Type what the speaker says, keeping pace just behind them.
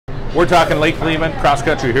We're talking Lake Lehman cross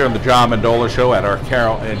country here on the John Mendola Show at our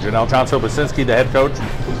Carol and Janelle. John Sobocinski, the head coach.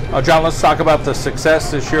 John, let's talk about the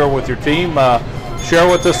success this year with your team. Share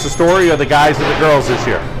with us the story of the guys and the girls this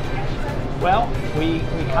year. Well, we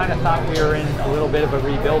kind of thought we were in a little bit of a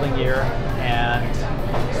rebuilding year, and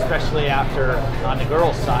especially after, on the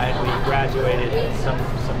girls' side, we graduated some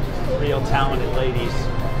real talented ladies.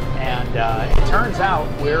 And it turns out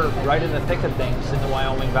we're right in the thick of things in the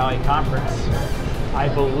Wyoming Valley Conference. I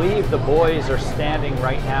believe the boys are standing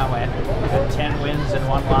right now at 10 wins and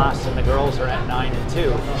 1 loss, and the girls are at 9 and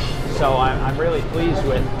 2. So I'm really pleased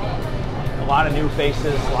with a lot of new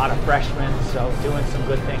faces, a lot of freshmen, so doing some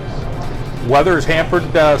good things. Weather's hampered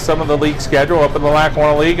some of the league schedule up in the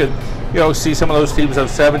Lackawanna League, and see some of those teams have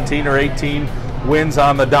 17 or 18 wins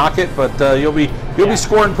on the docket, but you'll be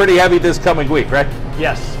scoring pretty heavy this coming week, right?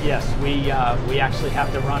 Yes. We actually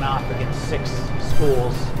have to run off against 6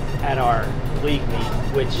 schools at our league meet,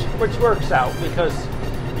 which works out because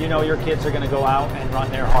your kids are going to go out and run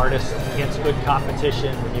their hardest against good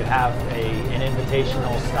competition when you have an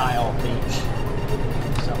invitational style meet.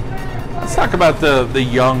 So let's talk about the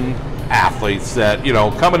young athletes that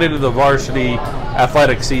coming into the varsity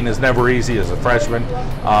athletic scene is never easy as a freshman.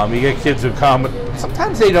 You get kids who come,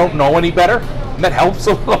 sometimes they don't know any better, and that helps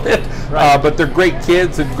a little bit. Right. But they're great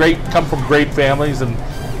kids and come from great families, and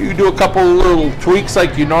you do a couple little tweaks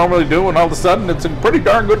like you normally do, and all of a sudden it's a pretty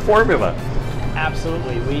darn good formula.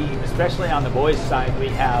 Absolutely. Especially on the boys' side, we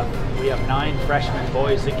have 9 freshman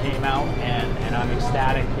boys that came out, and I'm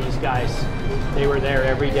ecstatic. These guys, they were there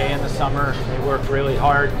every day in the summer. They worked really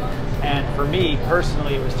hard. And for me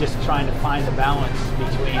personally, it was just trying to find the balance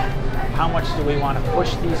between how much do we want to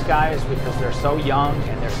push these guys because they're so young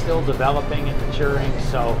and they're still developing and maturing.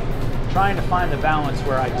 So trying to find the balance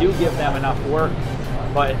where I do give them enough work,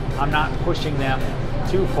 but I'm not pushing them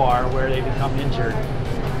too far where they become injured.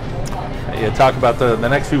 You talk about the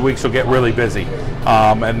next few weeks will get really busy,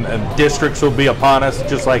 and districts will be upon us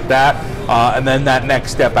just like that, and then that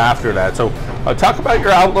next step after that. So talk about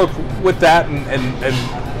your outlook with that and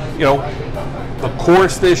the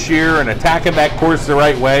course this year and attacking that course the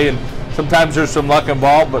right way. And sometimes there's some luck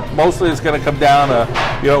involved, but mostly it's going to come down to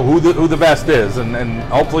who the best is, and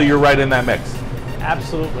hopefully you're right in that mix.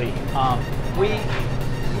 Absolutely. We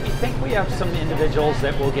think we have some individuals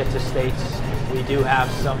that will get to states. We do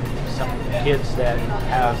have some kids that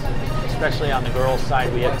have, especially on the girls'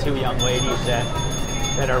 side, we have 2 young ladies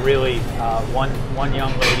that are really one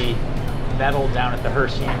young lady medaled down at the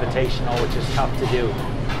Hershey Invitational, which is tough to do.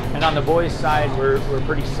 And on the boys' side, we're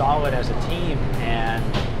pretty solid as a team, and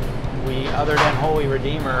other than Holy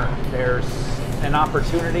Redeemer, there's an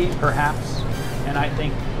opportunity perhaps, and I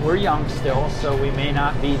think we're young still, so we may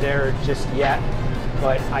not be there just yet,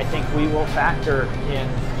 but I think we will factor in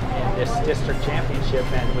this district championship,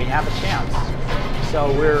 and we have a chance.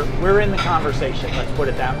 So we're in the conversation, let's put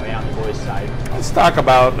it that way, on the boys' side. Let's talk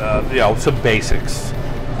about some basics.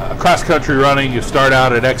 Cross country running, you start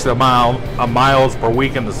out at X amount of miles per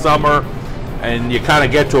week in the summer, and you kind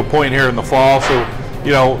of get to a point here in the fall. So,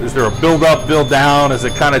 is there a build up, build down? Does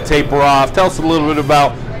it kind of taper off? Tell us a little bit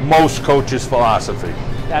about most coaches' philosophy.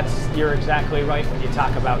 You're exactly right when you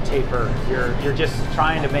talk about taper. You're just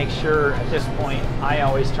trying to make sure, at this point, I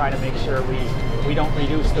always try to make sure we don't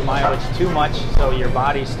reduce the mileage too much so your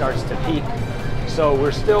body starts to peak. So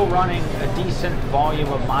we're still running a decent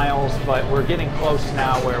volume of miles, but we're getting close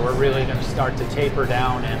now where we're really going to start to taper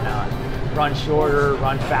down and run shorter,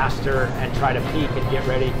 run faster, and try to peak and get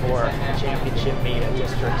ready for a championship meet at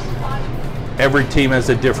districts. Every team has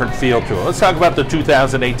a different feel to it. Let's talk about the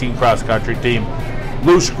 2018 cross country team.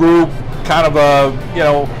 Loose group, kind of a,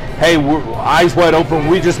 hey, we're eyes wide open,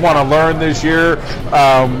 we just want to learn this year.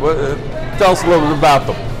 Tell us a little bit about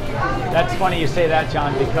them. That's funny you say that,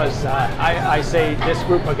 John, because I say this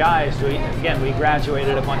group of guys, we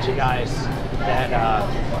graduated a bunch of guys that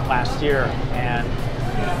last year, and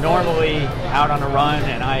normally out on a run,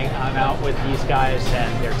 and I'm out with these guys,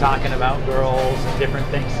 and they're talking about girls and different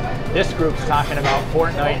things. This group's talking about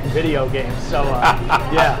Fortnite and video games, so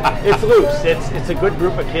yeah, it's loose. It's a good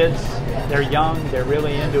group of kids. They're young, they're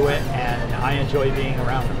really into it, and I enjoy being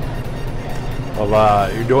around them.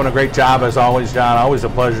 Well, you're doing a great job as always, John. Always a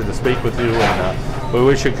pleasure to speak with you, and we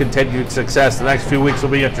wish you continued success. The next few weeks will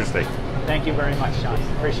be interesting. Thank you very much, John.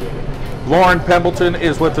 Appreciate it. Lauren Pembleton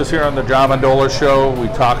is with us here on the John Mendola Show. We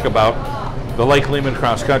talk about the Lake Lehman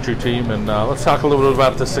cross country team, and let's talk a little bit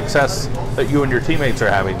about the success that you and your teammates are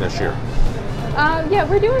having this year. Yeah,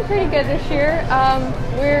 we're doing pretty good this year.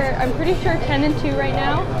 I'm pretty sure 10 and 2 right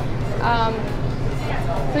now.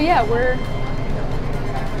 So yeah, we're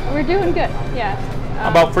doing good. Yeah. How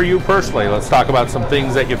about for you personally? Let's talk about some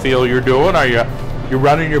things that you feel you're doing. Are you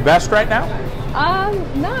running your best right now?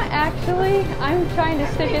 Not actually. I'm trying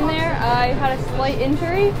to stick in there. I had a slight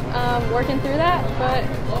injury, working through that, but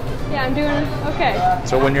yeah, I'm doing okay.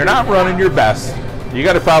 So when you're not running your best, you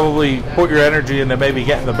got to probably put your energy into maybe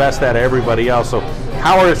getting the best out of everybody else. So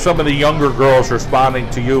how are some of the younger girls responding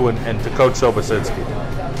to you and to Coach Sobocinski?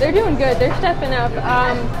 They're doing good. They're stepping up.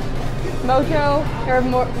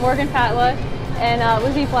 Morgan Patla and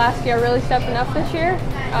Lizzie Blasky are really stepping up this year.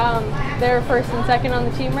 They're first and second on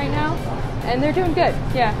the team right now, and they're doing good.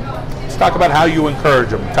 Yeah. Let's talk about how you encourage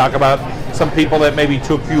them. Talk about some people that maybe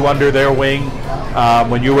took you under their wing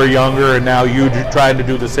when you were younger, and now you trying to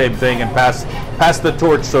do the same thing and pass the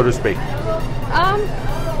torch, so to speak. Yeah,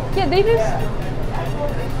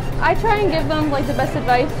 I try and give them like the best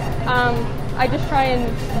advice. I just try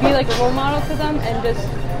and be like a role model to them and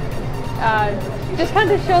just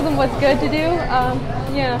kind of show them what's good to do.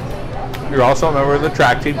 Yeah. You're also a member of the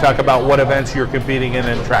track team. Talk about what events you're competing in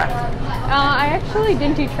track. I actually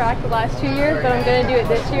didn't do track the last 2 years, but I'm going to do it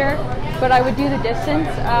this year. But I would do the distance.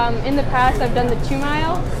 In the past, I've done the 2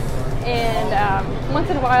 mile, and once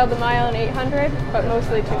in a while the mile and 800, but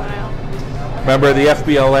mostly 2 mile. Member of the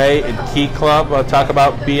FBLA and Key Club. Talk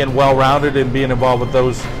about being well-rounded and being involved with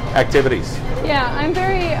those activities. Yeah, I'm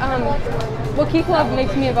very, Key Club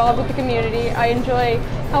makes me involved with the community. I enjoy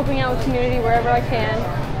helping out with community wherever I can.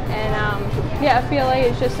 And yeah,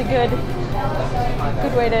 FBLA is just a good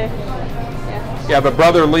way to, yeah. You have a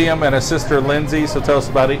brother Liam and a sister Lindsay, so tell us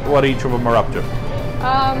about what each of them are up to.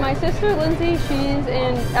 My sister Lindsay, she's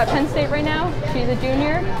at Penn State right now. She's a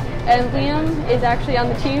junior. And Liam is actually on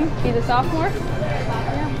the team. He's a sophomore.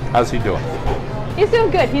 Yeah. How's he doing? He's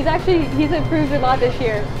doing good. He's improved a lot this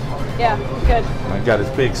year. Yeah, he's good. I got his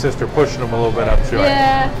big sister pushing him a little bit, I'm sure.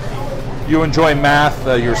 Yeah. You enjoy math.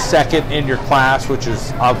 You're second in your class, which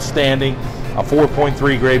is outstanding. A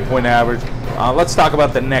 4.3 grade point average. Let's talk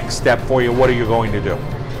about the next step for you. What are you going to do?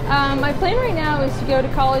 My plan right now is to go to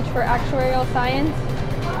college for actuarial science.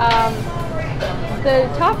 The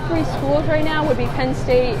top 3 schools right now would be Penn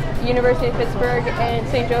State, University of Pittsburgh, and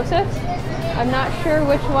St. Joseph's. I'm not sure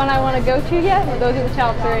which one I want to go to yet, but those are the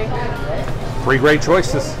top 3. 3 great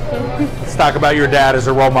choices. Let's talk about your dad as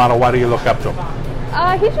a role model. Why do you look up to him?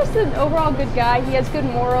 He's just an overall good guy. He has good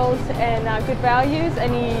morals and good values,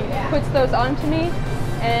 and he puts those on to me.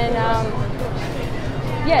 And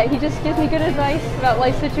yeah, he just gives me good advice about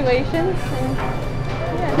life situations. And,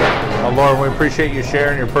 yeah. Well, Lauren, we appreciate you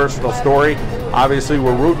sharing your personal story. Obviously,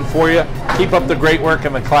 we're rooting for you. Keep up the great work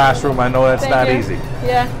in the classroom. I know that's not easy.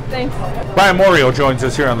 Yeah, thanks. Brian Morio joins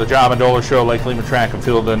us here on the John Mendola Show, Lake Lehman Track and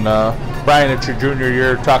Field. And Brian, it's your junior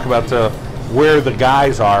year. Talk about where the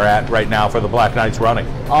guys are at right now for the Black Knights running.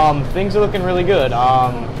 Things are looking really good.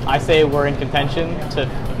 I say we're in contention to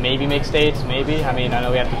maybe make states, maybe. I mean, I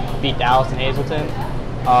know we have to beat Dallas and Hazleton.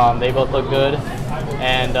 They both look good.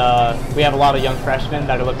 And we have a lot of young freshmen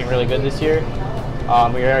that are looking really good this year.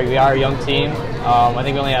 We are a young team. I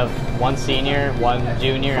think we only have 1 senior, 1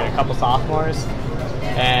 junior, and a couple sophomores.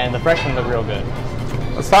 And the freshmen look real good.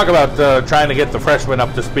 Let's talk about trying to get the freshmen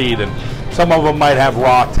up to speed. And some of them might have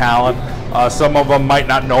raw talent. Some of them might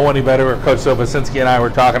not know any better, Coach Sobocinski and I were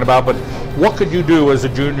talking about, but what could you do as a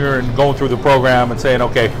junior and going through the program and saying,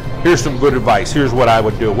 okay, here's some good advice, here's what I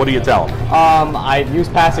would do? What do you tell them? I use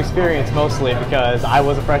past experience mostly because I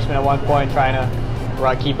was a freshman at one point trying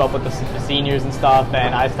to keep up with the seniors and stuff,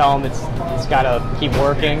 and I tell them it's got to keep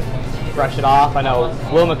working, brush it off. I know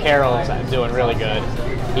Will McCarroll is doing really good.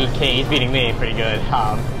 He's beating me pretty good,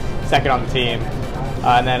 second on the team.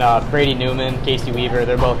 And then Brady Newman, Casey Weaver,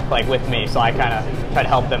 they're both like with me, so I kind of try to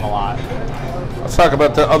help them a lot. Let's talk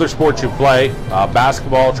about the other sports you play,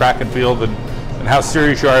 basketball, track and field, and how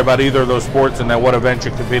serious you are about either of those sports, and then what events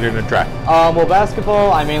you competed in track. Well,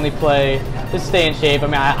 basketball, I mainly play just stay in shape. I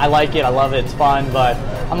mean, I like it, I love it, it's fun, but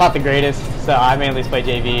I'm not the greatest, so I mainly play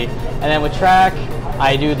JV. And then with track,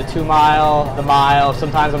 I do the 2 mile, the mile,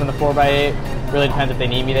 sometimes I'm in the 4x8, really depends if they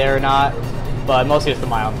need me there or not, but mostly it's the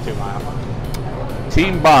mile and the 2 mile.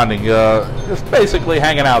 Team bonding, just basically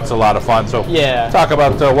hanging out is a lot of fun. So yeah, talk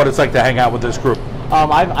about what it's like to hang out with this group.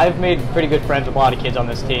 I've made pretty good friends with a lot of kids on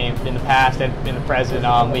this team in the past and in the present.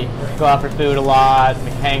 We go out for food a lot, we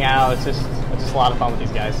hang out. It's just a lot of fun with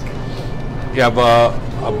these guys. You have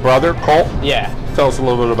a brother, Colt? Yeah. Tell us a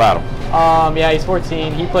little bit about him. Yeah, he's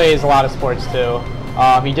 14. He plays a lot of sports too.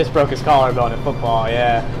 He just broke his collarbone in football.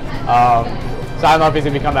 Yeah. So I don't know if he's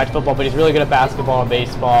going to come back to football, but he's really good at basketball and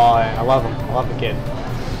baseball, and I love him. I love the kid.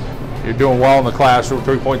 You're doing well in the classroom,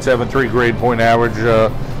 3.73 grade point average.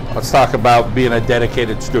 Let's talk about being a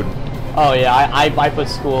dedicated student. Oh, yeah. I put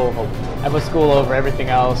school I put school over everything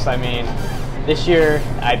else. I mean, this year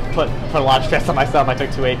I put a lot of stress on myself. I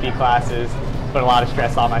took 2 AP classes, put a lot of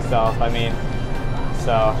stress on myself. I mean,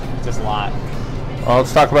 so just a lot. Well,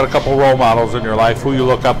 let's talk about a couple role models in your life, who you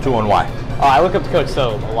look up to and why. I look up to Coach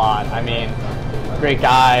Sob a lot. I mean, great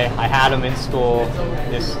guy. I had him in school.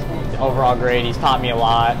 Just overall great. He's taught me a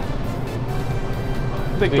lot.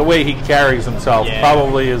 I think the way he carries himself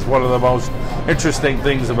probably is one of the most interesting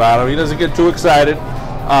things about him. He doesn't get too excited.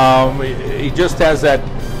 He just has that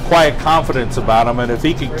quiet confidence about him, and if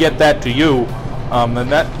he could get that to you, then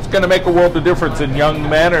that's going to make a world of difference in young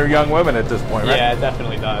men or young women at this point, right? Yeah, it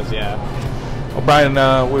definitely does, yeah. Well, Brian,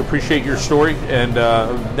 we appreciate your story, and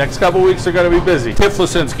next couple weeks are going to be busy. Tiff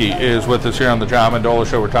Sobocinski is with us here on the John Mendola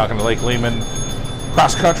Show. We're talking to Lake Lehman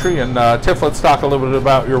cross country, and Tiff, let's talk a little bit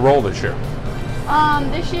about your role this year.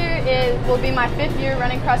 This year will be my 5th year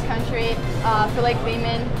running cross country for Lake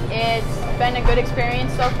Lehman. It's been a good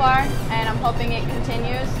experience so far, and I'm hoping it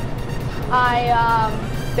continues.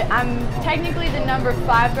 I'm technically the number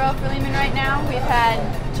 5 girl for Lehman right now. We've had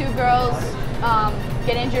 2 girls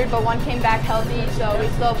get injured, but 1 came back healthy, so we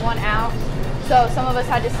still have 1 out. So some of us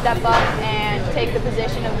had to step up and take the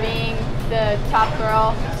position of being the top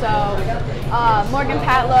girl. So Morgan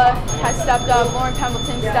Patla has stepped up, Lauren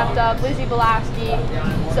Pembleton stepped up, Lizzie Belowski.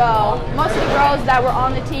 So most of the girls that were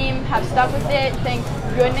on the team have stuck with it, thank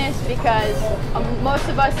goodness, because most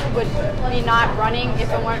of us would be not running if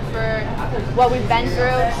it weren't for what we've been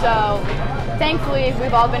through. So thankfully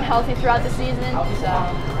we've all been healthy throughout the season. So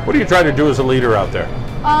what do you try to do as a leader out there?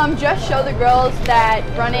 Just show the girls that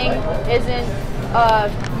running isn't a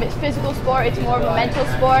physical sport, it's more of a mental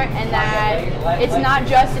sport, and that it's not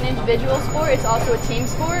just an individual sport, it's also a team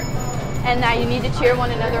sport, and that you need to cheer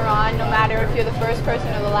one another on no matter if you're the first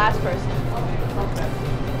person or the last person.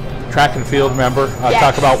 Track and field member, Yes.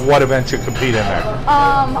 Talk about what events you compete in there.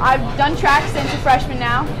 I've done track since a freshman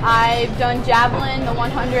now. I've done javelin, the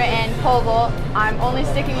 100, and pole vault. I'm only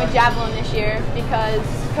sticking with javelin this year because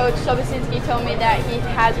Coach Sobocinski told me that he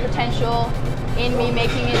has potential in me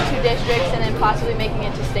making it to districts and then possibly making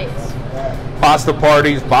it to states. Pasta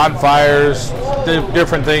parties, bonfires,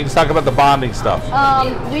 different things. Talk about the bonding stuff.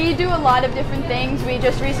 We do a lot of different things. We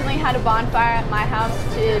just recently had a bonfire at my house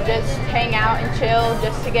to just hang out and chill,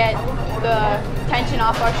 just to get the tension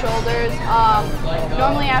off our shoulders.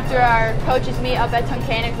 Normally after our coaches meet up at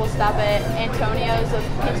Tunkhannock, we'll stop at Antonio's of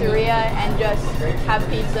Pizzeria and just have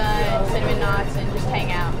pizza and cinnamon knots and just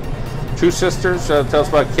hang out. 2 sisters, tell us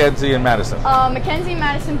about Kenzie and Madison. Mackenzie and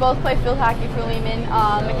Madison both play field hockey for Lehman.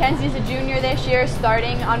 Mackenzie's a junior this year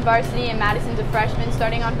starting on varsity, and Madison's a freshman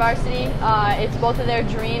starting on varsity. It's both of their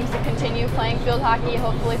dreams to continue playing field hockey,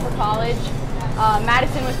 hopefully for college.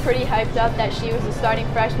 Madison was pretty hyped up that she was a starting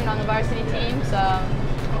freshman on the varsity team, so.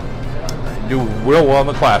 Do real well in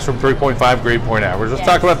the classroom, 3.5 grade point average. Let's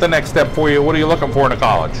talk about the next step for you. What are you looking for in a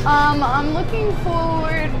college? I'm looking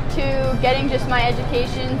forward to getting just my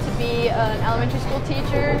education to be an elementary school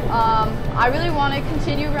teacher. I really want to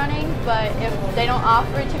continue running, but if they don't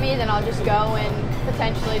offer it to me, then I'll just go and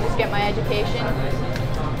potentially just get my education.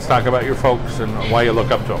 Let's talk about your folks and why you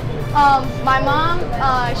look up to them. My mom,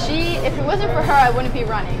 if it wasn't for her, I wouldn't be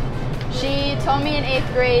running. She told me in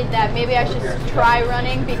 8th grade that maybe I should try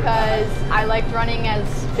running because I liked running as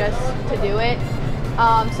just to do it.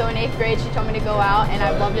 So in 8th grade she told me to go out, and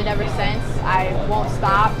I've loved it ever since. I won't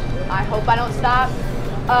stop. I hope I don't stop.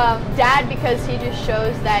 Dad, because he just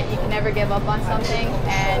shows that you can never give up on something,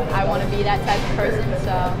 and I want to be that type of person.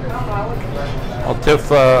 So. Well,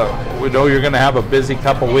 Tiff, we know you're going to have a busy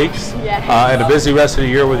couple weeks and a busy rest of the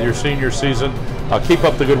year with your senior season. Keep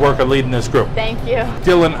up the good work of leading this group. Thank you.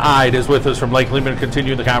 Dylan Ide is with us from Lake Lehman to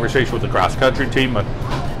continue the conversation with the cross country team.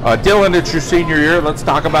 Dylan, it's your senior year. Let's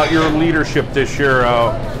talk about your leadership this year.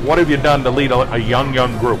 What have you done to lead a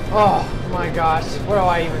young group? Oh my gosh, where do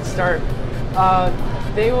I even start?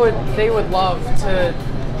 They would love to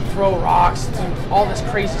throw rocks, do all this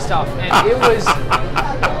crazy stuff, and it was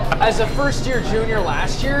as a first-year junior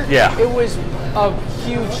last year. Yeah. It was a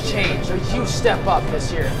huge change, a huge step up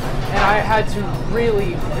this year, and I had to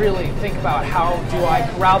really think about how do I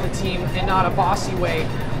corral the team in not a bossy way,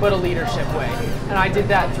 but a leadership way, and I did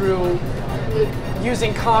that through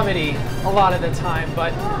using comedy a lot of the time,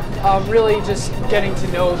 but really just getting to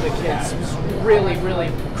know the kids was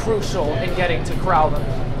really crucial in getting to corral them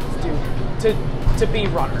to be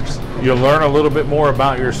runners. You learn a little bit more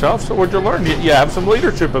about yourself. So what'd you learn? You have some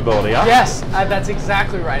leadership ability, huh? Yes, that's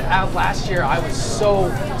exactly right. Last year I was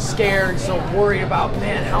so scared, so worried about,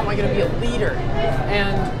 man, how am I going to be a leader?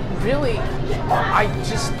 And really,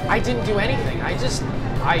 I didn't do anything. I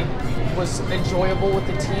was enjoyable with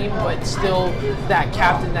the team, but still that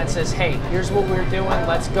captain that says, hey, here's what we're doing,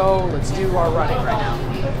 let's go, let's do our running right now.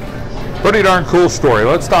 Pretty darn cool story.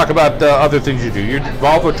 Let's talk about the other things you do. You're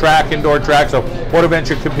involved with track, indoor track, so what events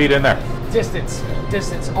you compete in there?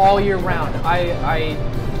 Distance all year round. I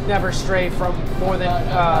never stray from more than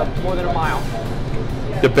a mile.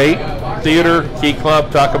 Debate, theater, key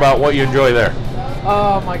club, talk about what you enjoy there.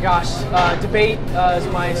 Oh my gosh, debate is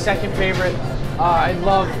my second favorite. I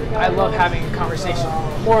love having a conversation,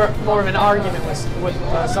 more of an argument with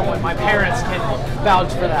someone. My parents can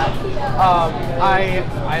vouch for that.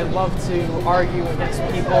 I love to argue against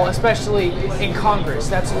people, especially in Congress.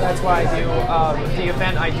 That's why I do the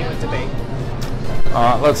event I do in debate.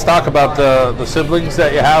 Let's talk about the siblings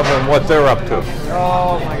that you have and what they're up to.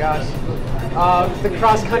 Oh my gosh. The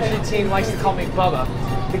cross-country team likes to call me Bubba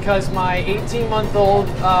because my 18-month-old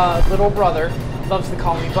little brother loves to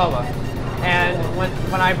call me Bubba. And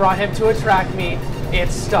when I brought him to a track meet, it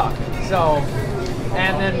stuck. So,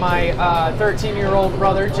 and then my 13-year-old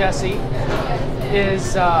brother, Jesse,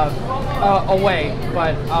 is away,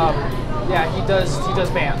 but yeah, he does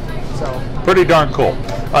band. So pretty darn cool.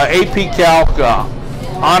 AP Calc,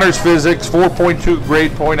 honors physics, 4.2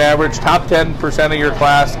 grade point average, top 10% of your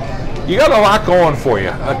class. You got a lot going for you.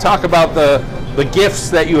 Talk about the gifts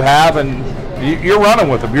that you have, and you're running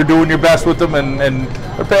with them. You're doing your best with them, and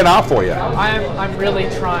they're paying off for you. I'm really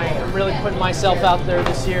trying. I'm really putting myself out there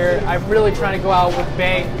this year. I'm really trying to go out with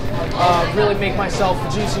bang, really make myself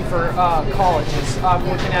juicy for colleges. I'm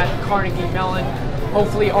looking at Carnegie Mellon,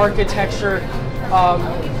 hopefully architecture.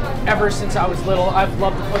 Ever since I was little, I've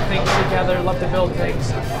loved to put things together, loved to build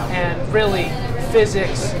things, and really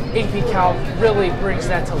physics, AP Calc really brings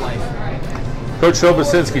that to life. Coach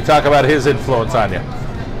Sobocinski, talk about his influence on you.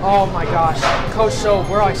 Oh my gosh, Coach So,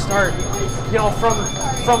 where I start, you know,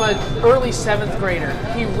 from an early 7th grader,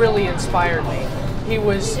 he really inspired me. He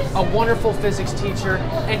was a wonderful physics teacher,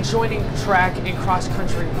 and joining track and cross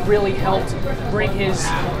country really helped bring his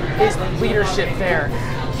leadership there.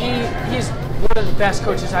 He's one of the best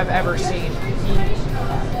coaches I've ever seen.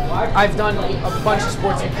 I've done a bunch of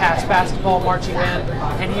sports in the past, basketball, marching band,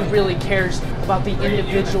 and he really cares about the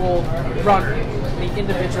individual runner, the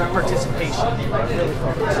individual participation. Really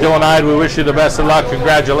focused. Dylan Ide, we wish you the best of luck.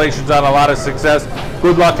 Congratulations on a lot of success.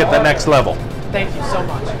 Good luck at the next level. Thank you so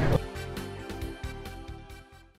much.